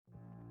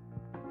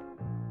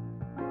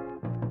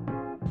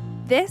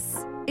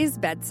This is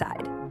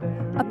Bedside,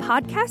 a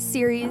podcast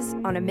series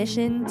on a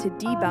mission to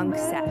debunk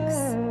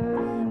sex.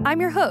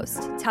 I'm your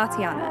host,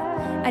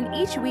 Tatiana, and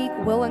each week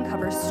we'll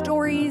uncover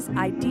stories,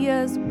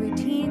 ideas,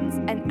 routines,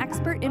 and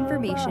expert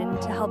information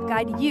to help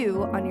guide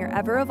you on your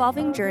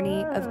ever-evolving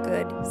journey of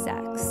good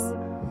sex.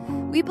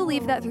 We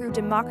believe that through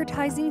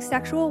democratizing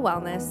sexual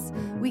wellness,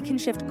 we can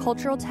shift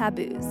cultural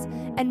taboos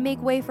and make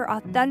way for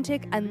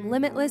authentic and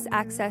limitless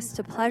access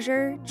to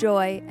pleasure,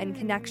 joy, and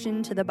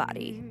connection to the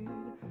body.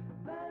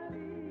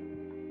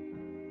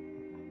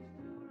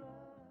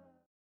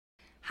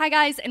 Hi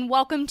guys, and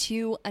welcome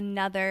to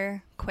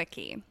another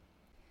Quickie.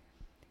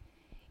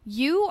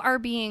 You are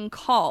being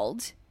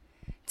called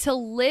to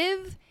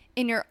live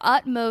in your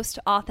utmost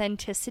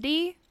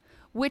authenticity,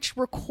 which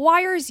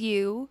requires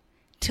you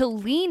to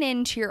lean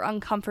into your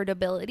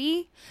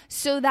uncomfortability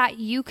so that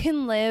you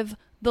can live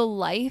the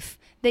life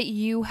that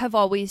you have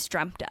always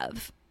dreamt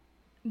of.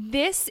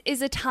 This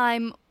is a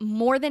time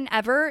more than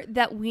ever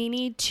that we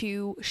need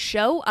to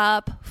show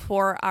up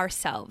for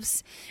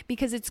ourselves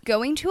because it's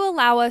going to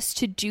allow us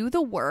to do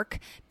the work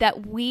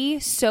that we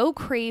so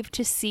crave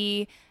to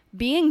see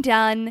being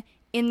done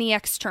in the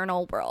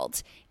external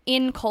world,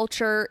 in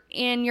culture,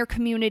 in your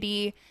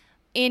community,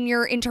 in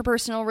your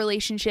interpersonal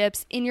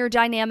relationships, in your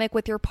dynamic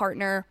with your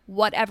partner,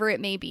 whatever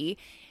it may be.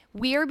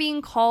 We are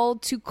being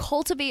called to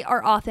cultivate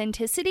our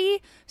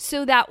authenticity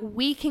so that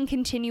we can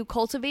continue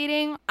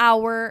cultivating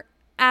our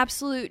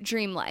absolute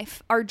dream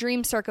life, our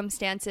dream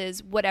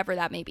circumstances, whatever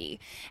that may be.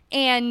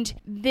 And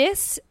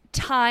this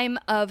time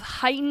of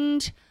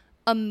heightened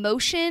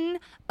emotion,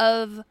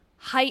 of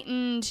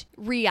heightened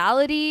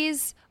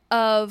realities,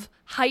 of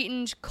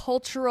heightened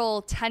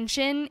cultural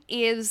tension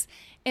is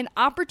an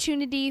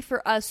opportunity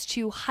for us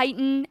to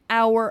heighten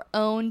our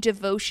own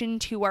devotion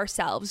to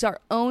ourselves, our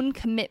own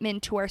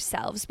commitment to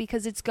ourselves,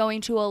 because it's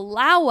going to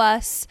allow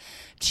us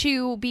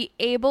to be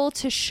able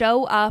to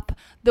show up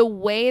the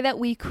way that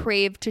we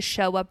crave to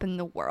show up in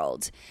the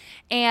world.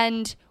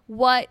 And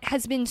what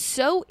has been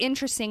so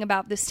interesting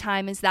about this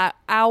time is that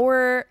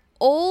our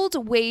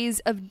old ways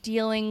of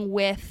dealing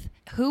with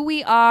who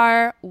we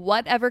are,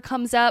 whatever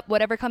comes up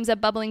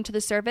bubbling to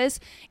the surface,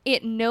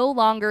 it no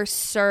longer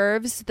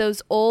serves.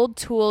 Those old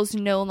tools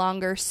no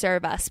longer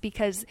serve us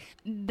because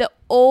the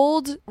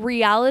old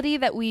reality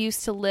that we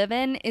used to live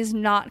in is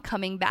not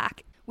coming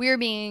back. We are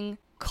being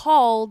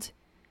called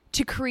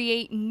to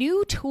create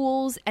new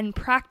tools and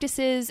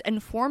practices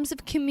and forms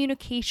of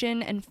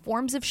communication and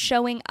forms of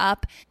showing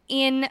up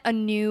in a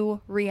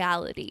new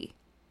reality.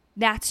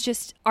 That's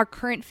just our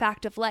current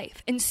fact of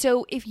life. And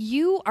so if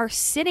you are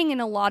sitting in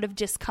a lot of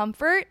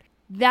discomfort,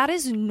 that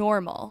is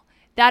normal.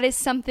 That is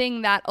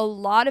something that a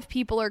lot of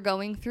people are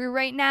going through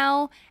right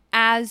now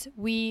as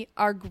we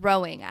are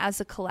growing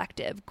as a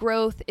collective.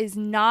 Growth is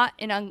not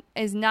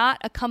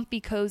a comfy,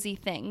 cozy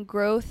thing.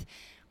 Growth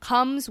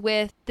comes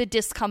with the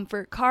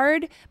discomfort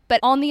card,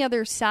 but on the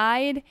other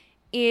side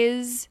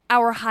is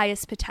our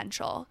highest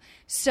potential.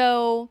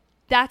 So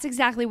that's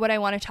exactly what I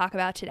want to talk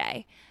about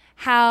today.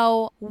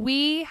 How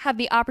we have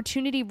the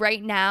opportunity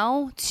right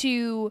now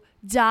to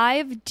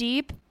dive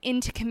deep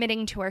into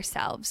committing to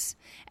ourselves.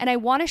 And I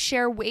want to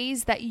share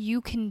ways that you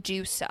can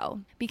do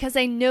so because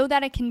I know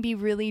that it can be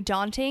really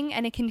daunting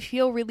and it can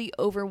feel really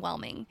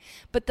overwhelming.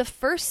 But the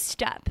first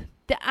step,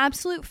 the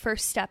absolute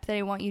first step that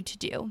I want you to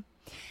do,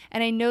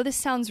 and I know this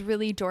sounds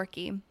really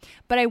dorky,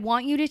 but I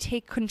want you to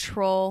take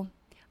control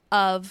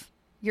of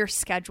your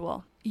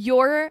schedule.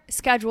 Your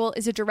schedule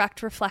is a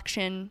direct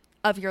reflection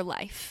of your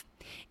life.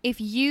 If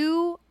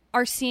you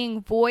are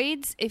seeing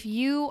voids, if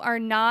you are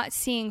not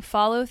seeing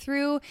follow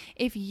through,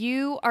 if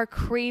you are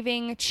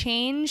craving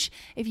change,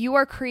 if you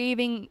are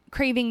craving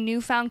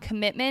newfound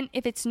commitment,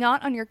 if it's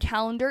not on your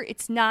calendar,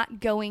 it's not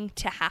going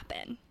to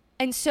happen.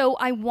 And so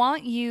I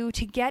want you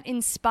to get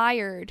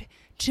inspired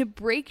to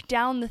break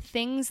down the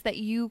things that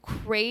you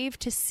crave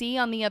to see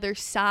on the other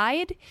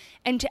side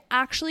and to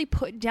actually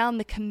put down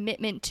the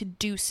commitment to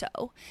do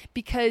so,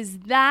 because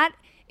that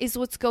is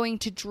what's going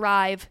to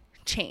drive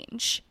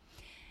change.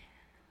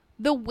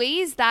 The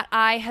ways that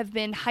I have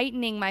been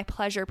heightening my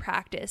pleasure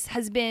practice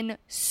has been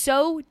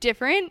so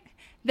different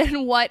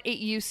than what it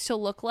used to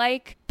look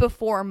like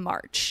before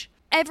March.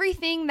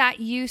 Everything that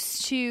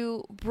used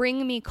to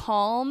bring me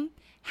calm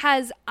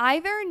has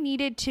either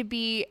needed to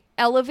be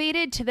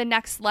elevated to the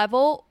next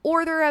level,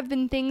 or there have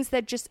been things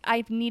that just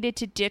I've needed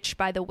to ditch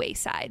by the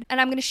wayside. And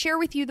I'm going to share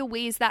with you the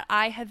ways that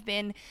I have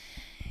been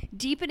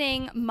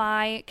deepening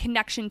my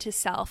connection to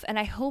self. And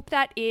I hope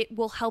that it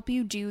will help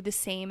you do the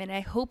same. And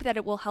I hope that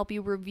it will help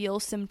you reveal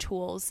some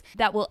tools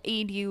that will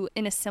aid you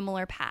in a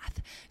similar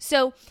path.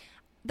 So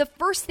the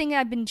first thing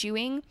I've been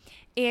doing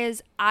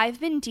is I've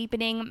been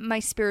deepening my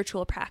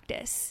spiritual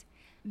practice.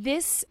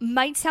 This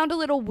might sound a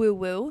little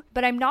woo-woo,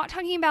 but I'm not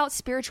talking about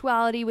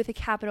spirituality with a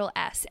capital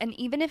S. And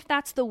even if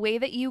that's the way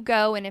that you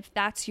go, and if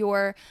that's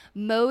your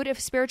mode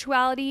of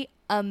spirituality,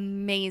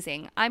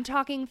 amazing. I'm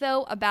talking,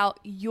 though, about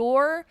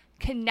your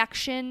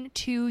connection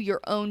to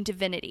your own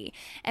divinity.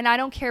 And I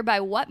don't care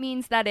by what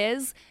means that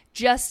is,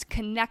 just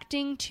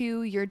connecting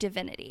to your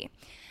divinity.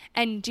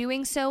 and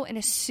doing so in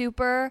a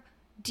super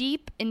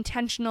deep,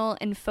 intentional,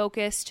 and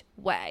focused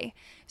way.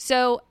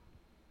 So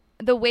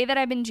the way that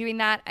I've been doing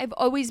that, I've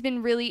always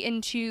been really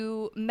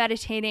into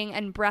meditating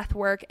and breath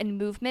work and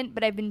movement,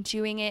 but I've been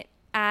doing it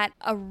at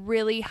a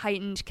really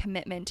heightened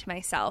commitment to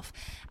myself.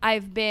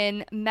 I've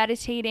been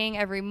meditating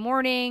every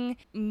morning,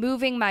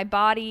 moving my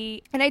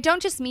body, and I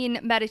don't just mean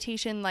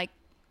meditation like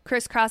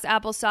crisscross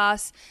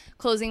applesauce,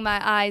 closing my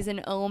eyes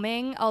and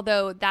oming,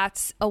 although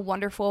that's a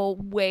wonderful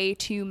way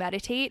to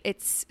meditate.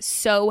 It's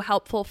so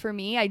helpful for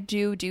me. I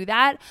do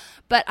that.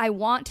 But I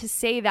want to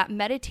say that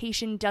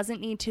meditation doesn't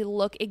need to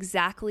look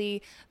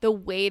exactly the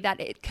way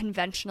that it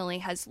conventionally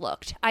has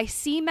looked. I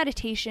see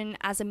meditation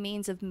as a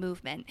means of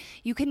movement.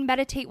 You can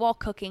meditate while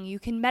cooking. You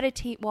can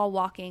meditate while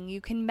walking.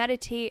 You can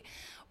meditate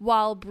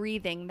while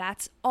breathing.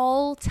 That's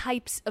all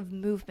types of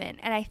movement.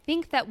 And I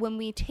think that when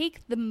we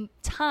take the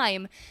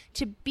time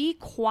to be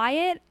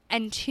quiet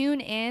and tune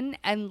in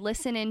and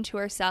listen into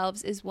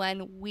ourselves is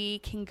when we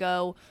can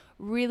go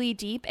really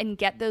deep and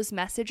get those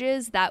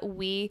messages that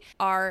we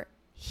are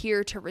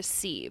here to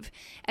receive.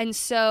 And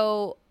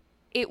so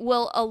it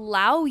will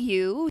allow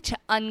you to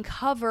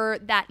uncover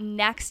that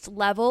next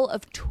level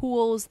of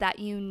tools that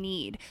you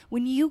need.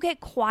 When you get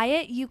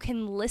quiet, you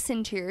can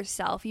listen to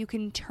yourself. You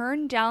can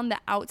turn down the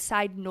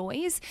outside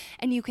noise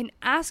and you can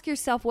ask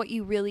yourself what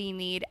you really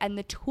need. And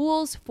the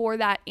tools for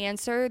that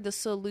answer, the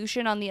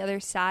solution on the other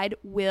side,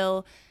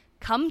 will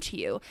come to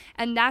you.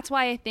 And that's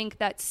why I think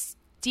that's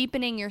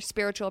deepening your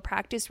spiritual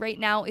practice right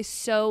now is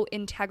so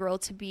integral,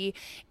 to be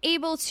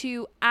able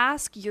to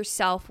ask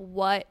yourself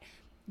what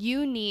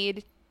you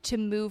need to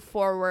move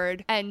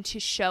forward and to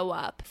show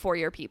up for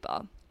your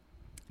people.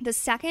 The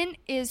second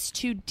is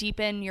to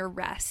deepen your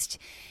rest.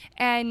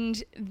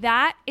 And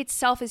that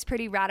itself is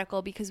pretty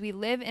radical because we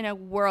live in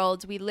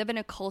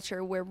a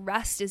culture where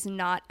rest is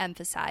not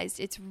emphasized.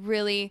 It's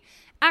really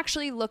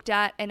actually looked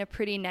at in a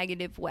pretty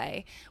negative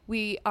way.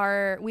 We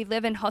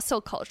live in hustle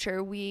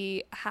culture.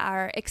 We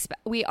are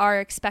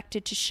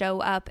expected to show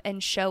up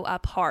and show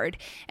up hard.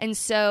 And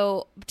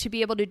so to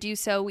be able to do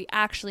so, we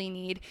actually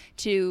need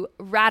to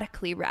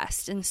radically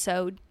rest. And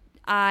so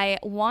I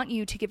want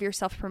you to give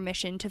yourself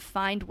permission to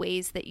find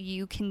ways that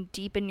you can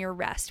deepen your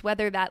rest,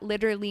 whether that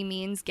literally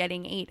means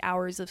getting 8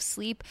 hours of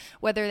sleep,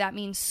 whether that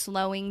means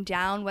slowing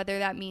down, whether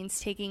that means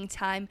taking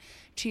time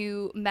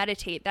to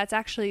meditate. That's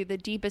actually the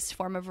deepest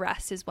form of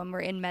rest, is when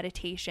we're in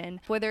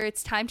meditation. Whether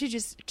it's time to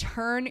just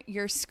turn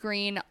your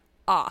screen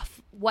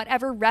off,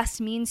 whatever rest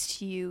means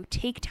to you,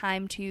 take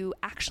time to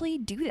actually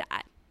do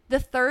that. The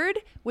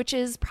third, which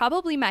is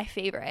probably my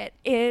favorite,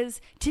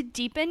 is to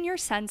deepen your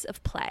sense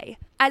of play.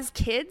 As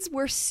kids,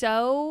 we're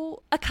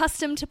so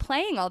accustomed to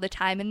playing all the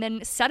time, and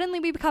then suddenly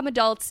we become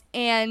adults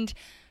and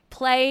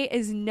play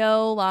is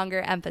no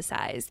longer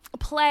emphasized.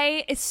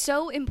 Play is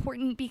so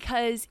important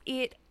because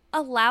it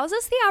allows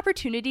us the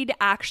opportunity to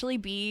actually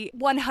be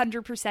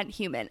 100%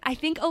 human. I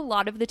think a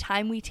lot of the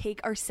time we take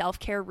our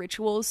self-care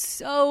rituals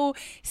so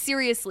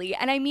seriously,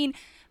 and I mean,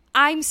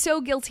 I'm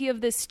so guilty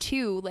of this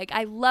too. Like,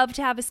 I love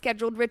to have a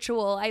scheduled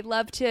ritual. I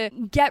love to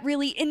get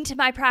really into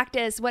my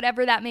practice,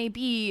 whatever that may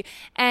be.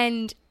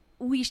 And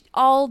we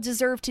all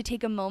deserve to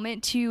take a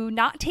moment to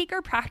not take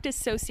our practice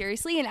so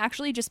seriously and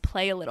actually just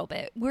play a little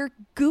bit. We're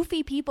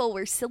goofy people.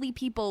 We're silly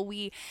people.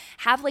 We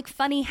have like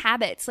funny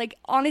habits. Like,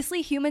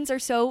 honestly, humans are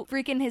so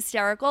freaking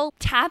hysterical.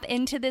 Tap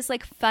into this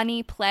like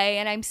funny play.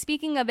 And I'm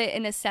speaking of it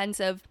in a sense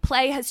of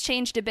play has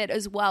changed a bit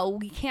as well.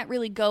 We can't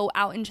really go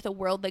out into the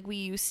world like we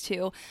used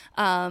to.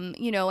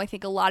 I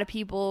think a lot of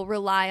people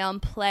rely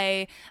on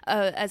play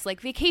as like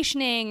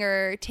vacationing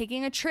or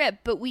taking a trip,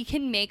 but we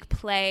can make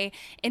play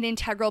an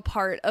integral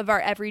part of our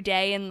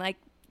everyday in like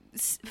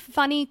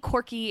funny,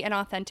 quirky, and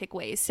authentic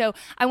ways. So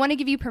I want to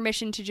give you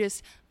permission to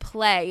just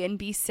play and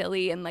be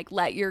silly and like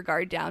let your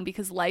guard down,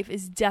 because life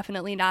is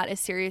definitely not as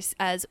serious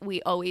as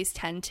we always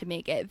tend to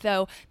make it,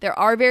 though there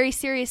are very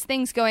serious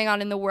things going on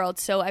in the world.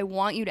 So I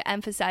want you to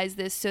emphasize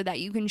this so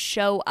that you can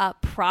show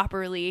up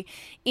properly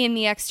in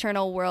the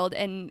external world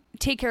and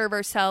take care of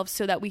ourselves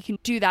so that we can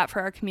do that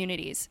for our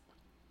communities.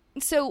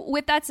 So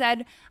with that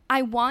said,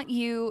 I want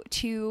you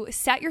to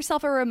set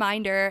yourself a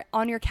reminder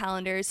on your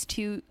calendars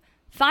to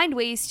find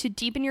ways to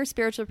deepen your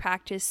spiritual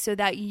practice so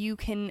that you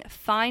can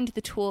find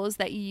the tools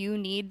that you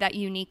need that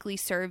uniquely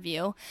serve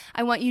you.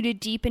 I want you to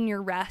deepen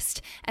your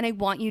rest, and I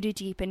want you to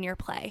deepen your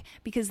play,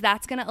 because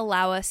that's going to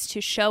allow us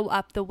to show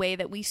up the way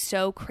that we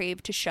so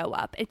crave to show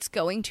up. It's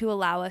going to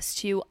allow us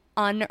to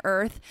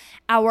unearth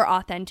our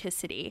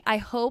authenticity. I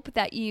hope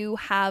that you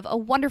have a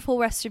wonderful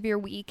rest of your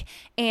week,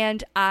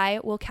 and I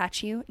will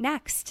catch you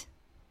next.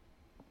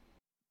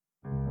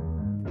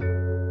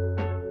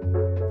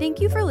 Thank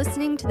you for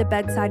listening to the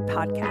Bedside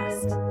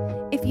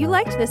Podcast. If you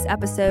liked this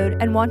episode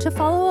and want to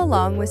follow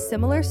along with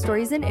similar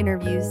stories and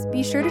interviews,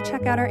 be sure to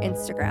check out our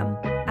Instagram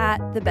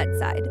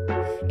 @thebedside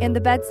and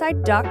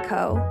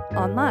thebedside.co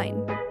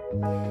online.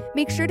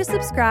 Make sure to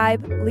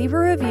subscribe, leave a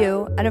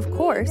review, and of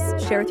course,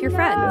 share with your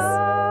friends.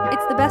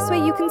 It's the best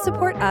way you can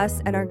support us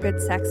and our good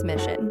sex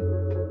mission.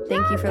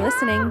 Thank you for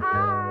listening.